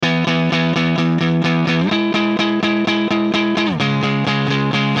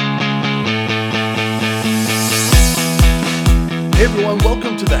and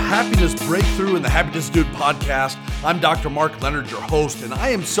welcome to the Happiness Breakthrough and the Happiness Dude podcast. I'm Dr. Mark Leonard, your host, and I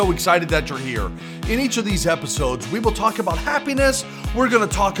am so excited that you're here. In each of these episodes, we will talk about happiness, we're going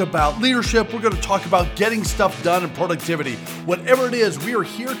to talk about leadership, we're going to talk about getting stuff done and productivity. Whatever it is, we are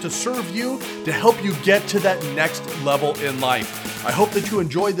here to serve you, to help you get to that next level in life. I hope that you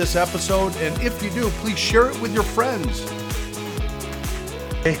enjoyed this episode, and if you do, please share it with your friends.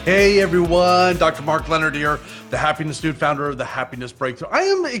 Hey everyone, Dr. Mark Leonard here, the Happiness Dude, founder of the Happiness Breakthrough. I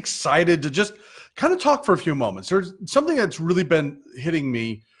am excited to just kind of talk for a few moments. There's something that's really been hitting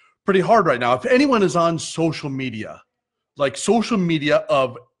me pretty hard right now. If anyone is on social media, like social media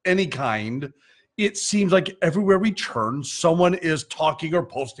of any kind, it seems like everywhere we turn, someone is talking or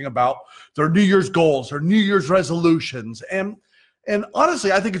posting about their New Year's goals or New Year's resolutions. And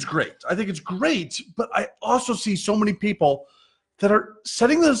honestly, I think it's great. But I also see so many people that are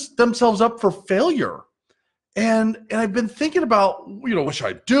setting themselves up for failure. And I've been thinking about, what should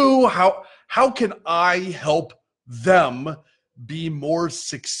I do? How can I help them be more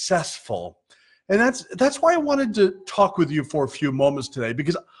successful? And that's why I wanted to talk with you for a few moments today,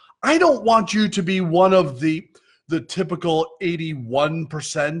 because I don't want you to be one of the typical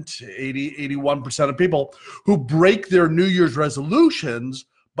 81% of people who break their New Year's resolutions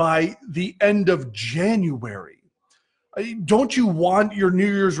by the end of January. Don't you want your New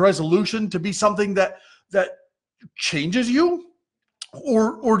Year's resolution to be something that changes you?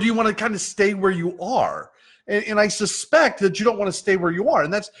 Or do you want to kind of stay where you are? And I suspect that you don't want to stay where you are.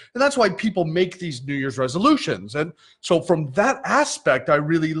 And that's why people make these New Year's resolutions. And so from that aspect, I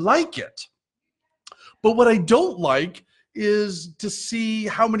really like it. But what I don't like is to see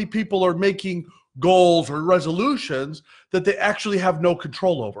how many people are making goals or resolutions that they actually have no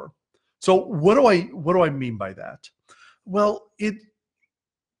control over. So what do I mean by that? Well,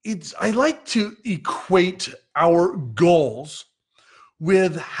 I like to equate our goals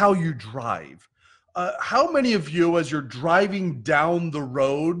with how you drive. How many of you, as you're driving down the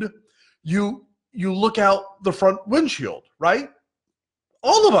road, you look out the front windshield, right?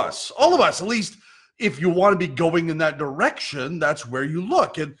 All of us, at least if you want to be going in that direction, that's where you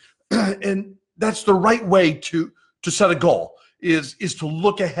look. And that's the right way to set a goal, is to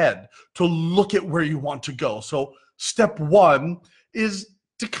look ahead, to look at where you want to go. So step one is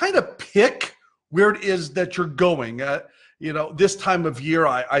to kind of pick where it is that you're going. This time of year,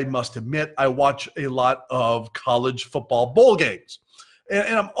 I must admit, I watch a lot of college football bowl games.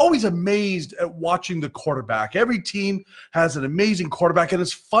 And I'm always amazed at watching the quarterback. Every team has an amazing quarterback, and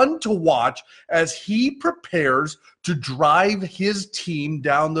it's fun to watch as he prepares to drive his team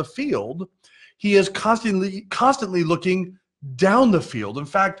down the field. He is constantly looking down the field. In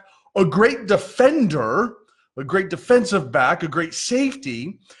fact, a great defender, a great defensive back, a great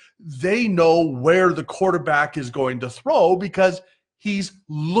safety, they know where the quarterback is going to throw because he's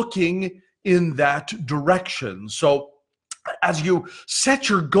looking in that direction. So as you set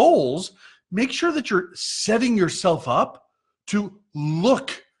your goals, make sure that you're setting yourself up to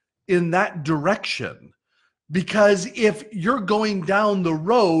look in that direction. Because if you're going down the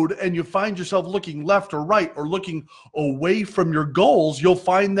road and you find yourself looking left or right or looking away from your goals, you'll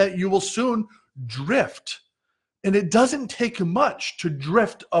find that you will soon drift. And it doesn't take much to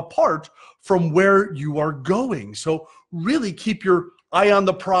drift apart from where you are going. So really keep your eye on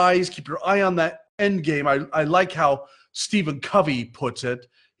the prize, keep your eye on that end game. I like how Stephen Covey puts it.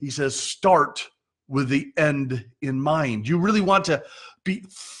 He says, start with the end in mind. You really want to be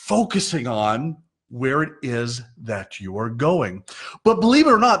focusing on where it is that you are going. But believe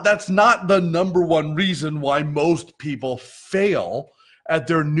it or not, that's not the number one reason why most people fail at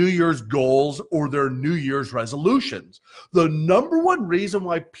their New Year's goals or their New Year's resolutions. The number one reason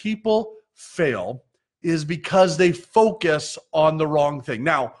why people fail is because they focus on the wrong thing.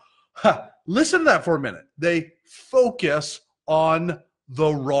 Now, listen to that for a minute. They focus on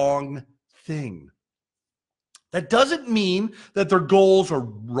the wrong thing. That doesn't mean that their goals are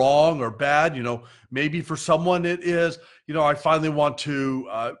wrong or bad. Maybe for someone it is, I finally want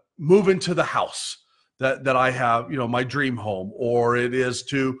to move into the house that I have, my dream home, or it is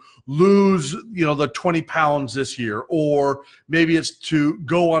to lose, the 20 pounds this year, or maybe it's to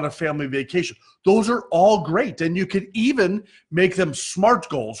go on a family vacation. Those are all great. And you can even make them SMART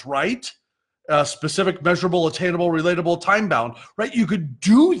goals, right? Specific, measurable, attainable, relatable, time bound, right? You could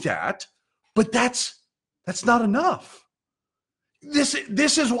do that, but that's not enough.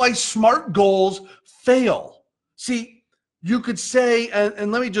 This is why SMART goals fail. See, you could say,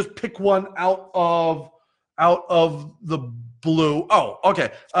 and let me just pick one out of the blue. Oh,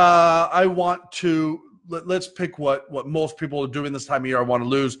 okay. I want to, let's pick what most people are doing this time of year. I want to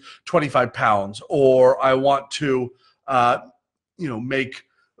lose 25 pounds, or I want to, make,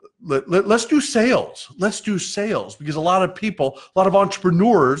 let's do sales. Let's do sales, because a lot of people, a lot of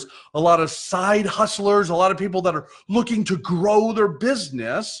entrepreneurs, a lot of side hustlers, a lot of people that are looking to grow their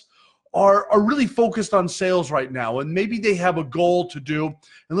business are really focused on sales right now. And maybe they have a goal to do,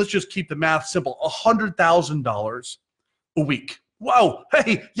 and let's just keep the math simple, $100,000 a week. Wow.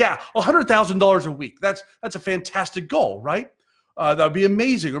 Hey, yeah, $100,000 a week. That's a fantastic goal, right? That would be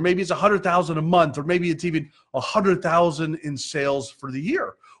amazing. Or maybe it's 100,000 a month, or maybe it's even 100,000 in sales for the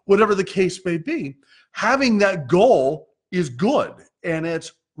year. Whatever the case may be, having that goal is good and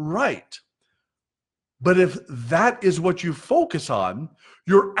it's right. But if that is what you focus on,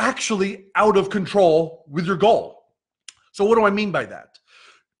 you're actually out of control with your goal. So what do I mean by that?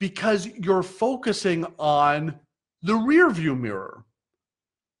 Because you're focusing on the rear view mirror.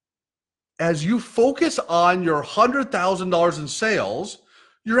 As you focus on your $100,000 in sales,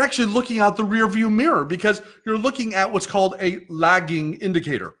 you're actually looking out the rear view mirror, because you're looking at what's called a lagging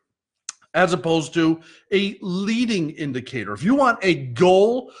indicator as opposed to a leading indicator. If you want a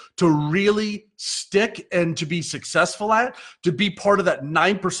goal to really stick and to be successful at, to be part of that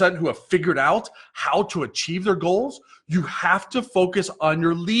 9% who have figured out how to achieve their goals, you have to focus on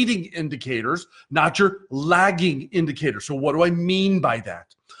your leading indicators, not your lagging indicators. So what do I mean by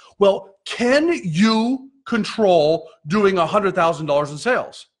that? Well, can you control doing $100,000 in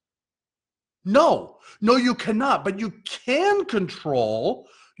sales? No, you cannot, but you can control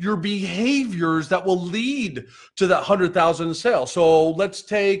your behaviors that will lead to that 100,000 in sales. So let's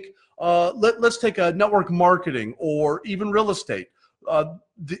take a network marketing or even real estate.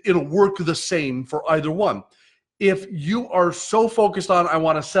 It'll work the same for either one. If you are so focused on, I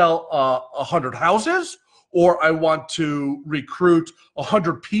want to sell 100 houses, or I want to recruit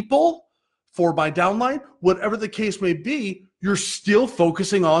 100 people for my downline, whatever the case may be, you're still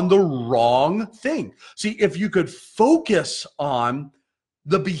focusing on the wrong thing. See, if you could focus on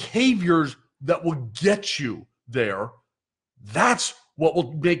the behaviors that will get you there, that's what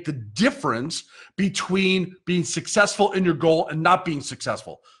will make the difference between being successful in your goal and not being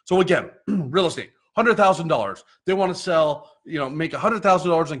successful. So again, real estate, $100,000. They want to sell, make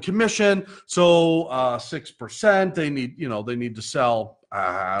 $100,000 in commission. So 6%, they need to sell,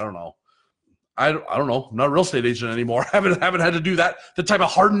 I don't know. I don't know. I'm not a real estate agent anymore. I haven't had to do the type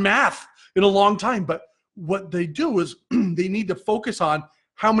of hard math in a long time. But what they do is they need to focus on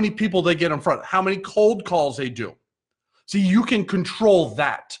how many people they get in front, how many cold calls they do. See, you can control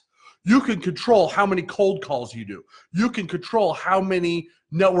that. You can control how many cold calls you do. You can control how many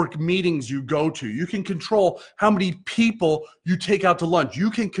network meetings you go to. You can control how many people you take out to lunch.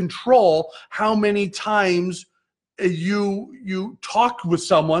 You can control how many times you talk with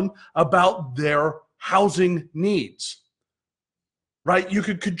someone about their housing needs. Right? You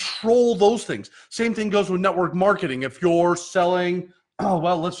could control those things. Same thing goes with network marketing. If you're selling,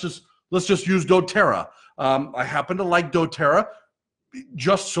 let's just use doTERRA. I happen to like doTERRA.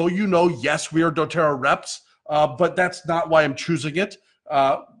 Just so you know, yes, we are doTERRA reps, but that's not why I'm choosing it.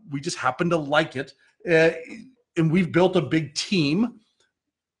 We just happen to like it. And we've built a big team,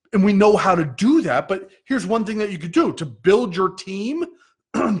 and we know how to do that. But here's one thing that you could do to build your team,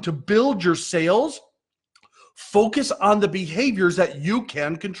 to build your sales. Focus on the behaviors that you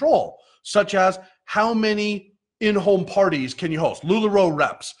can control, such as how many in-home parties can you host? LuLaRoe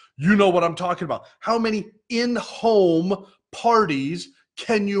reps, you know what I'm talking about. How many in-home parties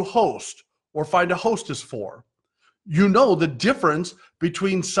can you host or find a hostess for? You know the difference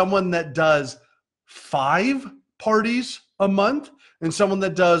between someone that does 5 parties a month and someone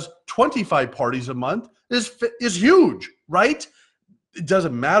that does 25 parties a month is huge, right? It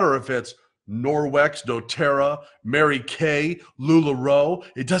doesn't matter if it's Norwex, doTERRA, Mary Kay, LuLaRoe.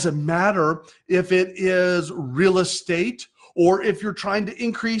 It doesn't matter if it is real estate or if you're trying to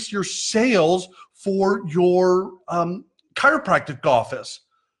increase your sales for your chiropractic office.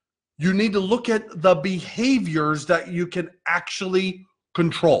 You need to look at the behaviors that you can actually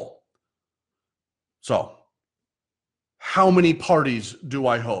control. So, how many parties do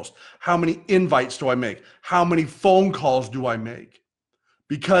I host? How many invites do I make? How many phone calls do I make?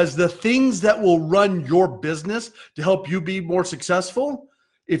 Because the things that will run your business to help you be more successful,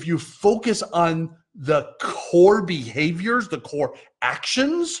 if you focus on the core behaviors, the core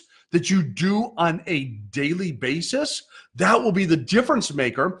actions that you do on a daily basis, that will be the difference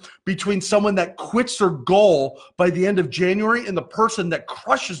maker between someone that quits their goal by the end of January and the person that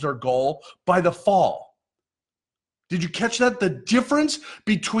crushes their goal by the fall. Did you catch that? The difference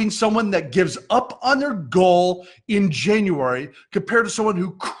between someone that gives up on their goal in January compared to someone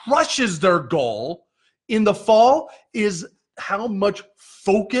who crushes their goal in the fall is how much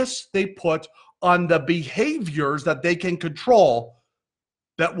focus they put on the behaviors that they can control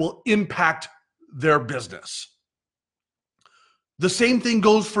that will impact their business. The same thing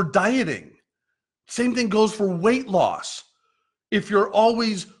goes for dieting. Same thing goes for weight loss. If you're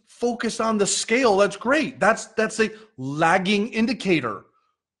always focused on the scale, that's great. That's a lagging indicator.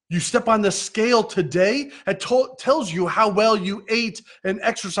 You step on the scale today, it tells you how well you ate and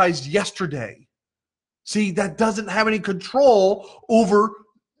exercised yesterday. See, that doesn't have any control over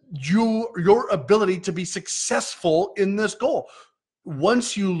your ability to be successful in this goal.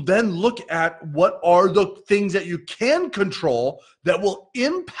 Once you then look at what are the things that you can control that will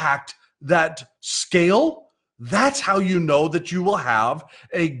impact that scale, that's how you know that you will have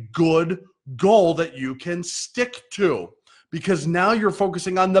a good goal that you can stick to. Because now you're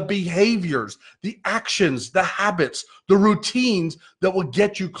focusing on the behaviors, the actions, the habits, the routines that will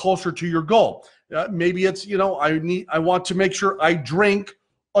get you closer to your goal. Maybe it's, I want to make sure I drink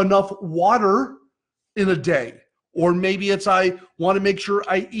enough water in a day. Or maybe it's I want to make sure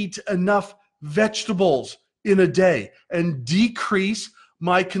I eat enough vegetables in a day and decrease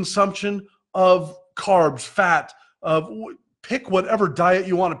my consumption of carbs, fat, pick whatever diet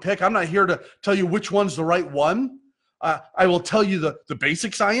you want to pick. I'm not here to tell you which one's the right one. I will tell you the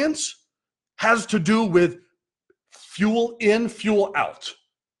basic science has to do with fuel in, fuel out.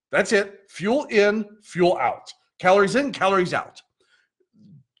 That's it. Fuel in, fuel out. Calories in, calories out.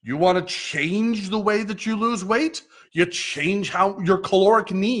 You want to change the way that you lose weight? You change how your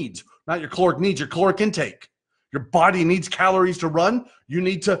caloric needs, not your caloric needs, your caloric intake. Your body needs calories to run. You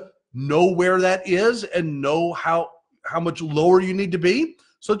need to know where that is and know how much lower you need to be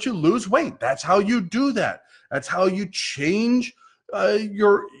so that you lose weight. That's how you do that. That's how you change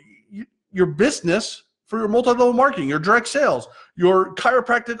your business for your multi-level marketing, your direct sales, your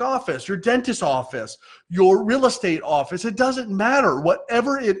chiropractic office, your dentist office, your real estate office. It doesn't matter.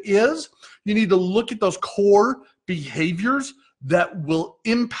 Whatever it is, you need to look at those core behaviors that will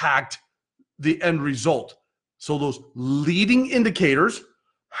impact the end result. So those leading indicators,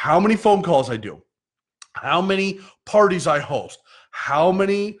 how many phone calls I do, how many parties I host, how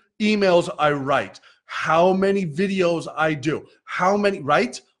many emails I write, how many videos I do,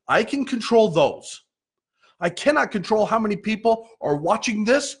 right? I can control those. I cannot control how many people are watching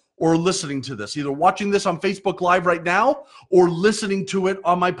this or listening to this, either watching this on Facebook Live right now or listening to it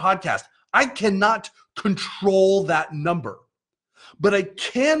on my podcast. I cannot control that number, but I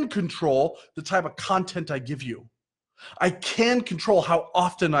can control the type of content I give you. I can control how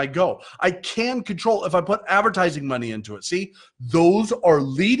often I go. I can control if I put advertising money into it. See, those are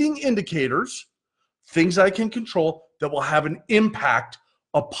leading indicators, things I can control that will have an impact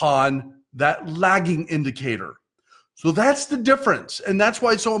upon that lagging indicator. So that's the difference. And that's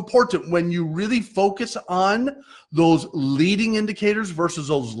why it's so important when you really focus on those leading indicators versus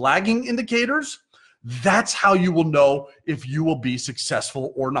those lagging indicators. That's how you will know if you will be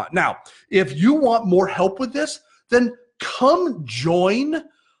successful or not. Now, if you want more help with this, then come join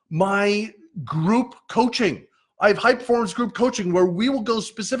my group coaching. I have high performance group coaching where we will go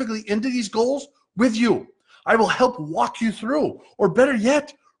specifically into these goals with you. I will help walk you through, or better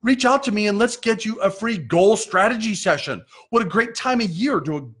yet, reach out to me and let's get you a free goal strategy session. What a great time of year.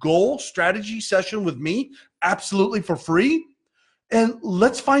 Do a goal strategy session with me absolutely for free. And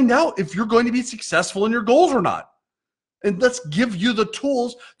let's find out if you're going to be successful in your goals or not. And let's give you the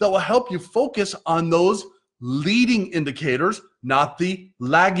tools that will help you focus on those leading indicators, not the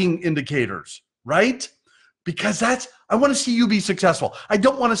lagging indicators, right? Because I want to see you be successful. I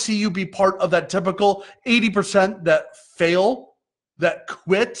don't want to see you be part of that typical 80% that fail, that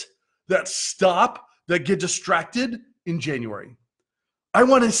quit, that stop, that get distracted in January. I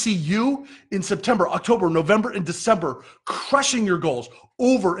want to see you in September, October, November, and December crushing your goals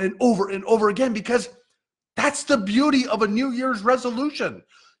over and over and over again, because that's the beauty of a New Year's resolution.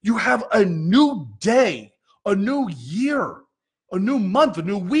 You have a new day, a new year, a new month, a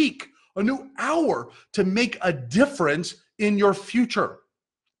new week, a new hour to make a difference in your future.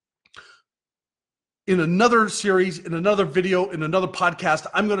 In another series, in another video, in another podcast,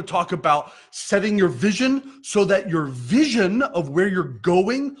 I'm going to talk about setting your vision so that your vision of where you're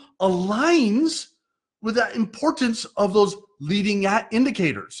going aligns with the importance of those leading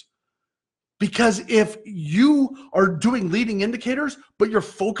indicators. Because if you are doing leading indicators, but you're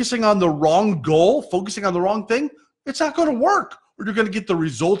focusing on the wrong goal, focusing on the wrong thing, it's not going to work, or you're going to get the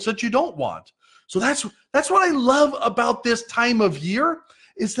results that you don't want. So that's what I love about this time of year,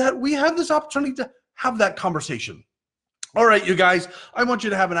 is that we have this opportunity to have that conversation. All right, you guys, I want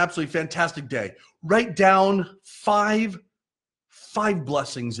you to have an absolutely fantastic day. Write down five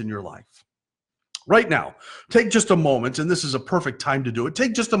blessings in your life. Right now, take just a moment, and this is a perfect time to do it.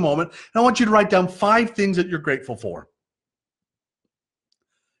 Take just a moment, and I want you to write down 5 things that you're grateful for.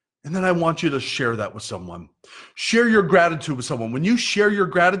 And then I want you to share that with someone. Share your gratitude with someone. When you share your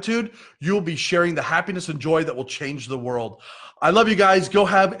gratitude, you'll be sharing the happiness and joy that will change the world. I love you guys. Go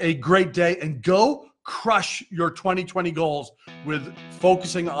have a great day and go crush your 2020 goals with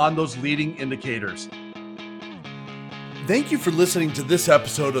focusing on those leading indicators. Thank you for listening to this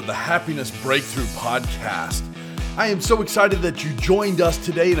episode of the Happiness Breakthrough Podcast. I am so excited that you joined us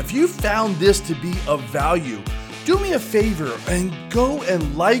today. And if you found this to be of value, do me a favor and go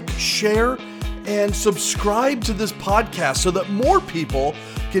and like, share, and subscribe to this podcast so that more people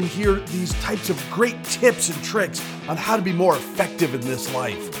can hear these types of great tips and tricks on how to be more effective in this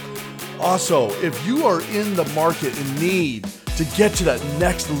life. Also, if you are in the market in need to get to that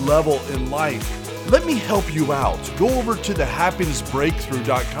next level in life, let me help you out. Go over to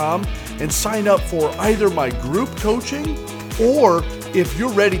thehappinessbreakthrough.com and sign up for either my group coaching, or if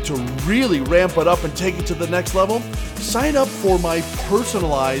you're ready to really ramp it up and take it to the next level, sign up for my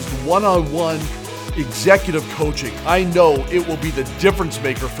personalized one-on-one executive coaching. I know it will be the difference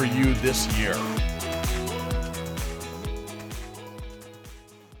maker for you this year.